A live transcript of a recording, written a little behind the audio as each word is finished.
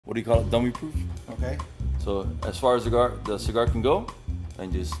what do you call it, dummy proof. Okay. So as far as the cigar can go,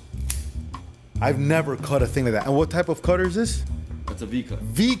 and just. I've never cut a thing like that. And what type of cutter is this? That's a V-cut.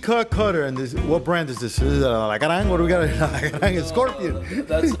 V-cut cutter. And this, what brand is this? Is it La Garang? What do we got? La Garang and Scorpion.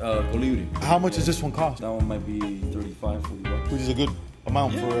 That's Colibri. How much does this one cost? That one might be 35, 40 bucks. Which is a good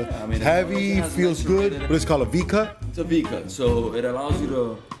amount for it. I mean, heavy, it feels good. What is it called, a V-cut? It's a V-cut. So it allows you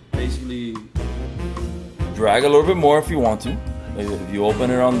to basically drag a little bit more if you want to. If you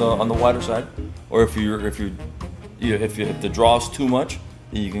open it on the wider side, or if the draw is too much,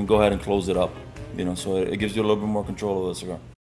 you can go ahead and close it up. So it gives you a little bit more control of the cigar.